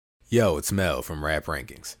Yo, it's Mel from Rap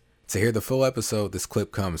Rankings. To hear the full episode this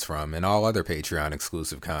clip comes from and all other Patreon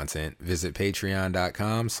exclusive content, visit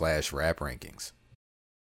patreon.com/raprankings.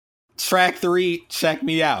 Track 3, Check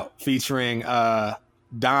Me Out, featuring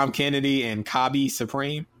Dom Kennedy and Kobe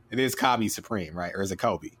Supreme. It is Kobe Supreme, right? Or is it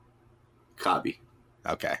Kobe? Kobe.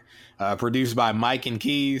 Okay. Produced by Mike and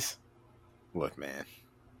Keys. Look, man.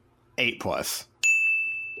 8+.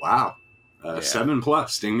 Wow. 7+.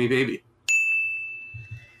 Sting Me Baby.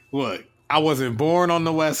 Look, I wasn't born on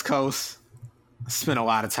the West Coast. I spent a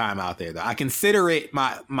lot of time out there, though. I consider it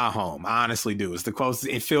my home. I honestly do. It's the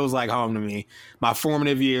closest. It feels like home to me. My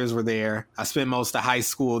formative years were there. I spent most of high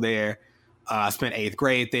school there. I spent 8th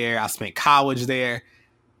grade there. I spent college there.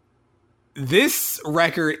 This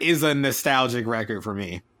record is a nostalgic record for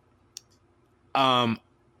me.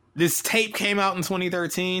 This tape came out in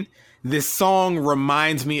 2013. This song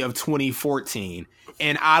reminds me of 2014.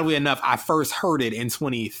 And oddly enough, I first heard it in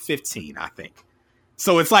 2015, I think.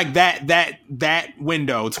 So it's like that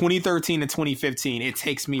window, 2013 to 2015, it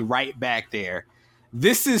takes me right back there.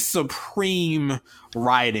 This is supreme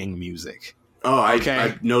riding music. Oh, okay?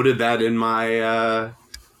 I noted that in my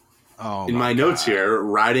my notes here.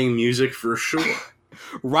 Riding music for sure.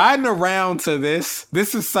 Riding around to this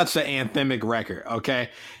is such an anthemic record, okay?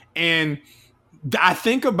 And I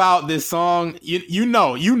think about this song, you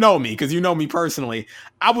know me because you know me personally.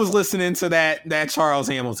 I was listening to that Charles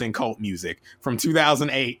Hamilton cult music from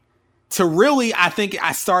 2008 to really, I think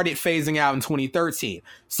I started phasing out in 2013.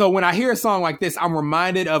 So when I hear a song like this, I'm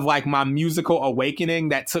reminded of like my musical awakening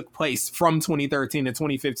that took place from 2013 to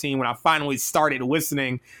 2015 when I finally started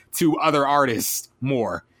listening to other artists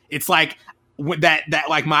more. It's like that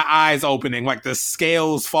like my eyes opening, like the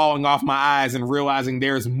scales falling off my eyes and realizing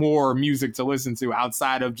there's more music to listen to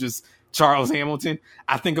outside of just Charles Hamilton.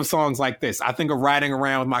 I think of songs like this. I think of riding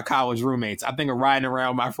around with my college roommates. I think of riding around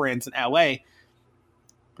with my friends in LA.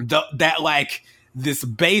 That like this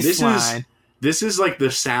bass line. This is like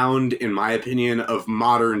the sound, in my opinion, of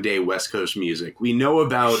modern day West Coast music. We know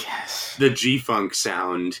about the G-Funk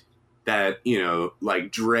sound that,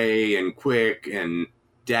 like Dre and Quick and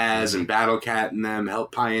Daz and Battle Cat and them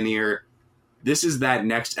helped pioneer. This is that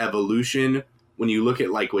next evolution. When you look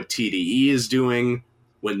at like what TDE is doing,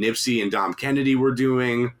 what Nipsey and Dom Kennedy were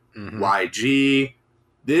doing, YG,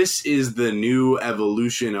 this is the new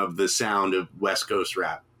evolution of the sound of West Coast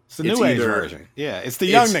rap. It's the new age version. Yeah, it's the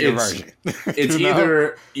young nigga version. It's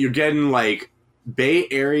either you're getting like Bay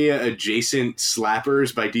Area adjacent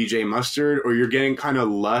slappers by DJ Mustard, or you're getting kind of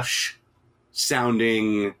lush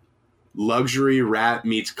sounding luxury rap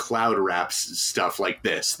meets cloud rap stuff like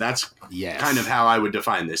this. That's kind of how I would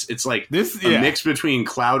define this. It's like a mix between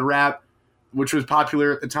cloud rap, which was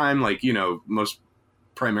popular at the time, like, most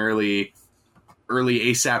primarily early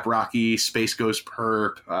ASAP Rocky, Space Ghost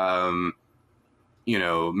Perp,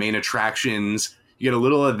 Main Attractions. You get a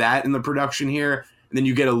little of that in the production here, and then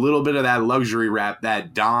you get a little bit of that luxury rap,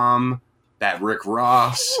 that Dom, that Rick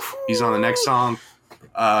Ross. He's on the next song.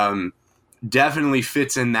 Definitely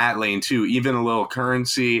fits in that lane too. Even a little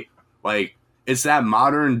Currency, like it's that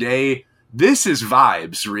modern day. This is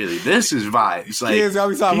vibes, really. This is vibes. Like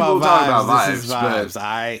people talk about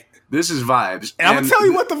vibes. This is vibes, and I'm gonna tell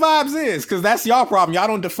you what the vibes is, because that's y'all problem. Y'all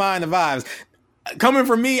don't define the vibes. Coming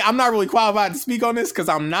from me, I'm not really qualified to speak on this because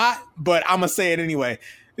I'm not, but I'm gonna say it anyway.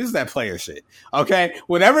 This is that player shit. Okay,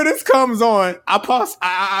 whenever this comes on, I pause.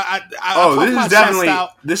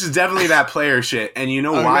 This is definitely that player shit. And you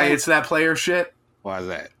know why it's that player shit? Why is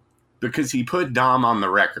that? Because he put Dom on the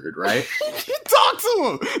record, right? Talk to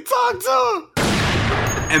him.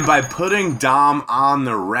 And by putting Dom on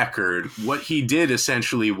the record, what he did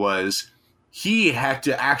essentially was he had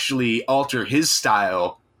to actually alter his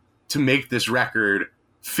style to make this record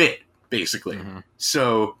fit, basically.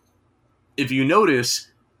 So if you notice,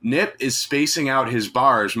 Nip is spacing out his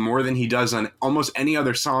bars more than he does on almost any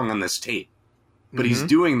other song on this tape. But he's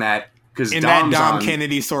doing that because Dom's that Dom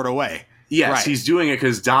Kennedy sort of way. Yes, right. He's doing it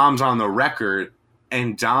because Dom's on the record,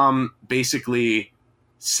 and Dom basically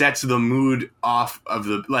sets the mood off of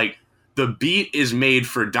the beat is made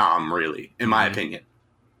for Dom, really, in my opinion.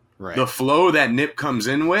 Right. The flow that Nip comes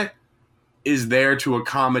in with is there to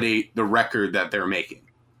accommodate the record that they're making.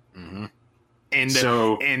 And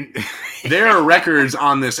there are records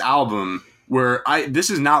on this album where this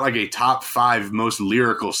is not like a top 5 most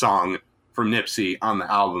lyrical song from Nipsey on the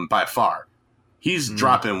album by far. He's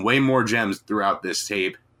dropping way more gems throughout this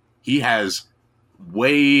tape. He has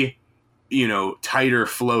way, tighter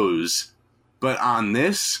flows. But on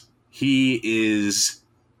this, he is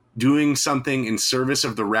doing something in service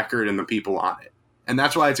of the record and the people on it. And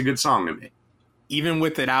that's why it's a good song to me. even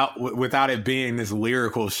without it being this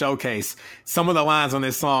lyrical showcase, some of the lines on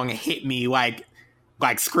this song hit me like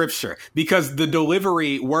scripture, because the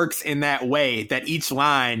delivery works in that way that each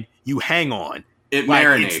line you hang on. It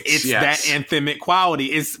marinates. It's yes. that anthemic quality.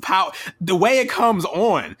 It's the way it comes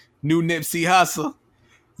on. New Nipsey Hussle,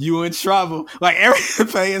 you in trouble. Like, every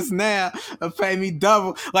pay us now, pay me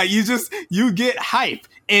double. Like, you get hype.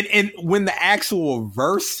 And when the actual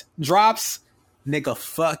verse drops, nigga,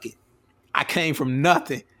 fuck it. I came from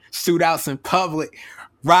nothing. Shootouts in public,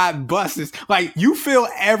 ride buses. Like, you feel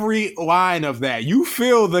every line of that. You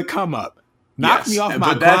feel the come up. Knock me off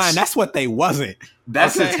my grind. That's what they wasn't.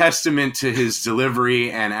 That's a testament to his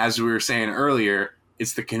delivery. And as we were saying earlier,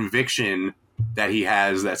 it's the conviction that he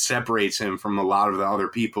has that separates him from a lot of the other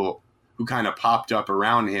people who kind of popped up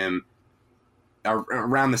around him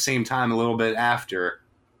around the same time, a little bit after,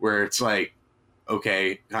 where it's like,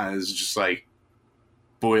 okay, kind of is just like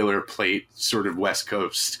boilerplate sort of West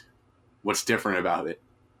Coast. What's different about it?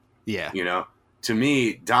 Yeah. You know, to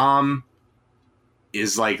me, Dom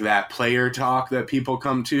is like that player talk that people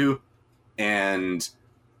come to, and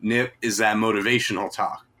Nip is that motivational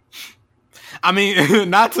talk. I mean,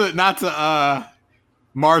 not to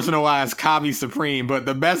marginalize Kabi Supreme, but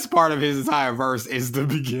the best part of his entire verse is the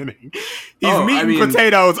beginning. He's meeting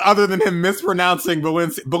potatoes, other than him mispronouncing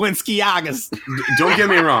Balenciagas. Don't get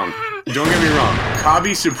me wrong.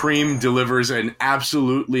 Kabi Supreme delivers an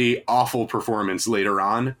absolutely awful performance later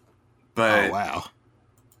on. But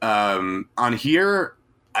on here,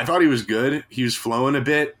 I thought he was good. He was flowing a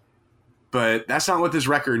bit. But that's not what this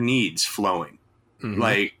record needs, flowing. Mm-hmm.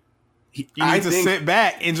 Like, you need to sit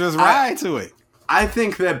back and just ride to it. I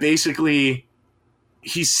think that basically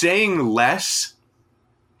he's saying less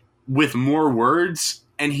with more words,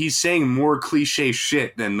 and he's saying more cliche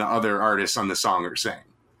shit than the other artists on the song are saying.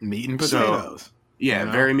 Meat and potatoes. So, yeah, you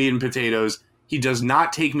know? Very meat and potatoes. He does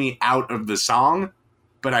not take me out of the song,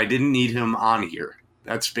 but I didn't need him on here.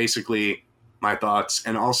 That's basically my thoughts.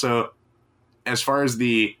 And also, as far as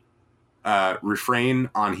the refrain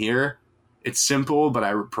on here, it's simple, but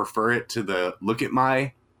I prefer it to the look at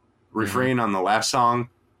my refrain on the last song.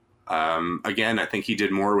 Again, I think he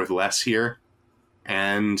did more with less here.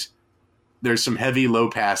 And there's some heavy low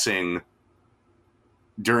passing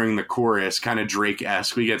during the chorus, kind of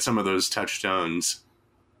Drake-esque. We get some of those touchstones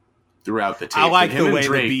throughout the tape. I like the way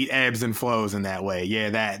Drake, the beat ebbs and flows in that way. Yeah,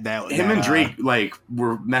 that him and Drake like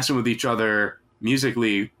were messing with each other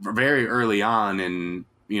musically very early on in,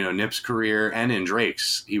 you know, Nip's career and in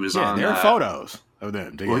Drake's. He was on. There are photos of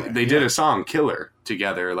them together. Well, they did a song, Killer,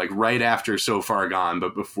 together, like right after So Far Gone,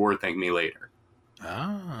 but before Thank Me Later.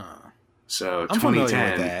 Ah. So I'm 2010.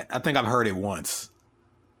 familiar with that. I think I've heard it once.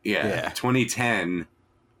 Yeah. 2010,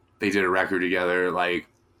 they did a record together. Like,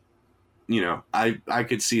 you know, I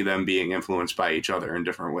could see them being influenced by each other in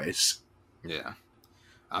different ways. Yeah.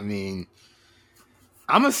 I mein,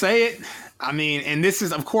 I'm going to say it. I mean, and this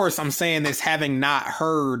is, of course, I'm saying this having not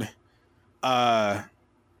heard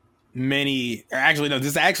many, or actually, no, this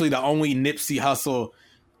is actually the only Nipsey Hussle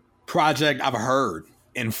project I've heard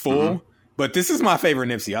in full, but this is my favorite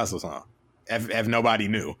Nipsey Hussle song, if nobody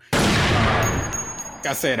knew. Like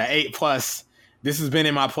I said, an 8+. This has been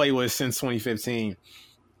in my playlist since 2015.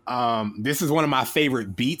 This is one of my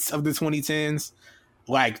favorite beats of the 2010s.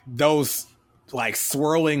 Like those like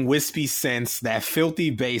swirling wispy synths, that filthy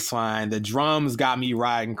bass line, the drums got me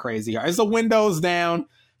riding crazy hard. It's a windows down,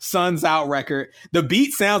 sun's out record. The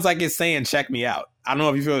beat sounds like it's saying check me out. I don't know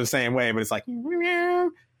if you feel the same way, but it's like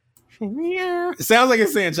it sounds like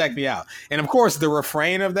it's saying check me out. And of course the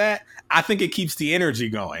refrain of that, I think it keeps the energy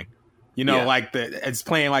going. You know, like it's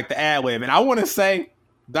playing like the ad lib. And I want to say,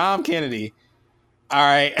 Dom Kennedy, all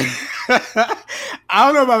right. I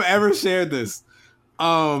don't know if I've ever shared this.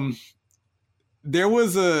 There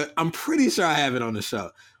was I'm pretty sure I have it on the show.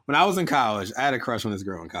 When I was in college, I had a crush on this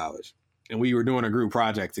girl in college, and we were doing a group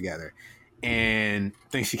project together. And I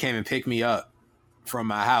think she came and picked me up from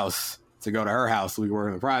my house to go to her house so we could work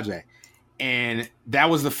on the project. And that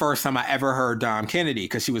was the first time I ever heard Dom Kennedy,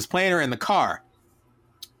 because she was playing her in the car.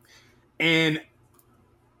 And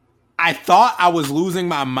I thought I was losing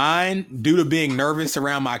my mind due to being nervous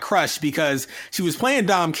around my crush, because she was playing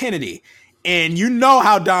Dom Kennedy. And you know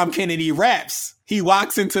how Dom Kennedy raps. He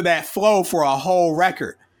locks into that flow for a whole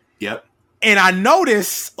record. Yep. And I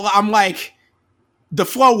noticed, I'm like, the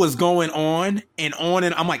flow was going on and on.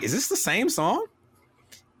 And I'm like, is this the same song?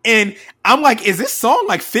 And I'm like, is this song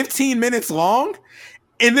like 15 minutes long?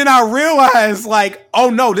 And then I realized, like, oh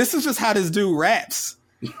no, this is just how this dude raps.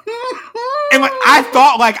 And like, I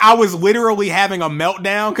thought like I was literally having a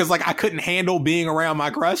meltdown because like I couldn't handle being around my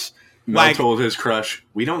crush. Mel told his crush,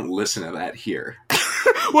 "We don't listen to that here."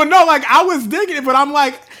 Well, no, like I was digging it, but I'm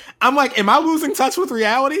like, am I losing touch with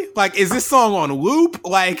reality? Like, is this song on loop?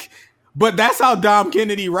 Like, but that's how Dom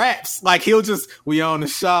Kennedy raps. Like, he'll just, we on the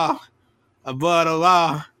Shaw, but a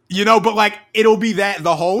law. You know, but like, it'll be that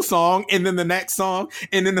the whole song, and then the next song,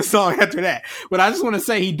 and then the song after that. But I just want to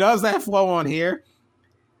say, he does that flow on here.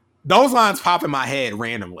 Those lines pop in my head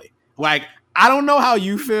randomly. Like, I don't know how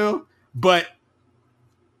you feel, but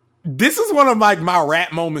this is one of like my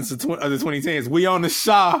rap moments of the 2010s. We on the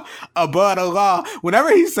Shaw, above the law.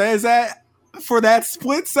 Whenever he says that, for that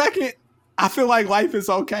split second, I feel like life is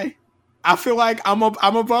okay. I feel like I'm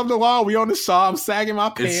above the law. We on the Shaw. I'm sagging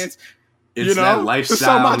my pants. It's that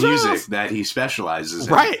lifestyle music that he specializes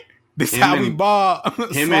in. Right. This is how we ball.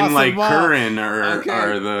 Him and like Curran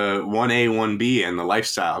are the 1A, 1B in the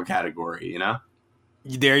lifestyle category, you know?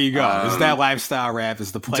 There you go. It's that lifestyle rap.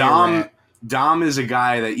 It's the player rap. Dom is a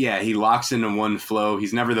guy that, he locks into one flow.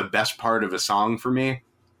 He's never the best part of a song for me,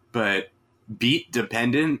 but beat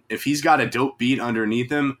dependent. If he's got a dope beat underneath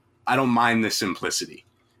him, I don't mind the simplicity.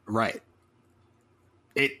 Right.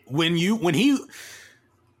 When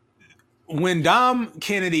Dom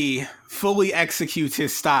Kennedy fully executes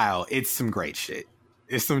his style, it's some great shit.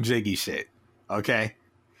 It's some jiggy shit. Okay?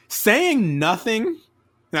 Saying nothing,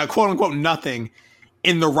 now quote unquote nothing,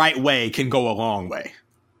 in the right way can go a long way.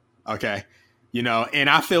 Okay? You know, and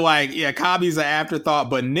I feel like, Kabi's an afterthought,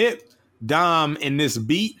 but Nip, Dom, and this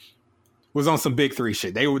beat was on some big three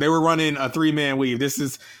shit. They were running a 3-man weave. This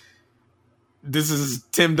is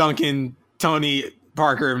Tim Duncan, Tony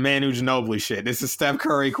Parker, Manu Ginobili shit. This is Steph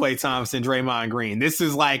Curry, Klay Thompson, Draymond Green. This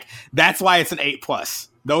is like, that's why it's an 8+.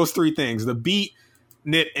 Those three things, the beat,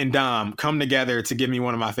 Nip, and Dom, come together to give me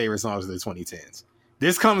one of my favorite songs of the 2010s.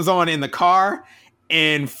 This comes on in the car,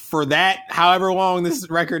 and for that, however long this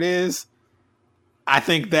record is, I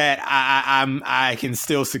think that I can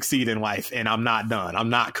still succeed in life, and I'm not done. I'm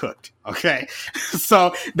not cooked. Okay,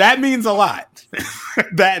 so that means a lot.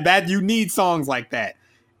 that you need songs like that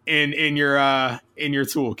in your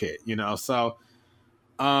toolkit, you know. So,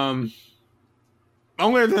 only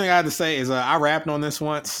other thing I have to say is I rapped on this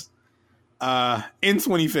once in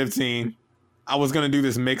 2015. I was gonna do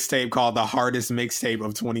this mixtape called the hardest mixtape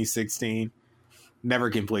of 2016.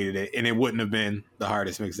 Never completed it, and it wouldn't have been the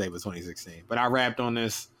hardest mixtape of 2016. But I rapped on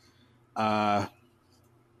this. I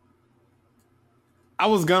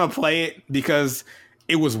was gonna play it because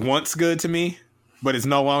it was once good to me, but it's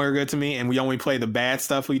no longer good to me, and we only play the bad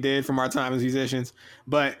stuff we did from our time as musicians.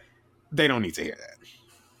 But they don't need to hear that.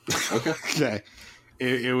 Okay. Okay.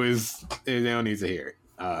 They don't need to hear it.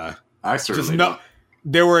 I certainly don't.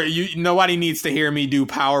 Nobody needs to hear me do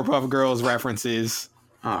Powerpuff Girls references.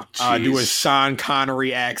 Oh, do a Sean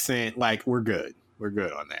Connery accent. Like, we're good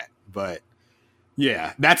on that. But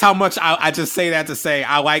yeah, that's how much I just say that to say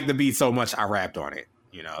I like the beat so much I rapped on it,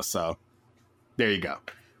 you know. So there you go.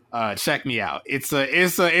 Check me out. It's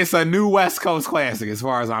a new West Coast classic as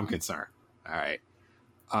far as I'm concerned. All right.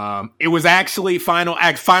 It was actually final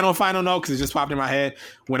note, because it just popped in my head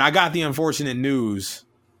when I got the unfortunate news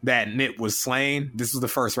that Nip was slain. This was the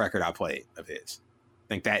first record I played of his. I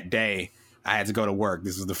think that day I had to go to work.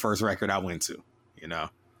 This was the first record I went to, you know?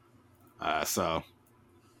 So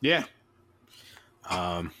yeah.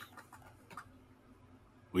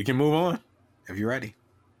 We can move on if you're ready.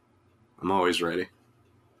 I'm always ready.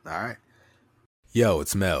 All right. Yo,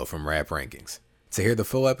 it's Mel from Rap Rankings. To hear the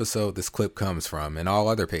full episode this clip comes from and all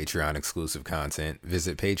other Patreon exclusive content,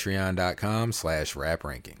 visit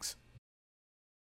patreon.com/raprankings.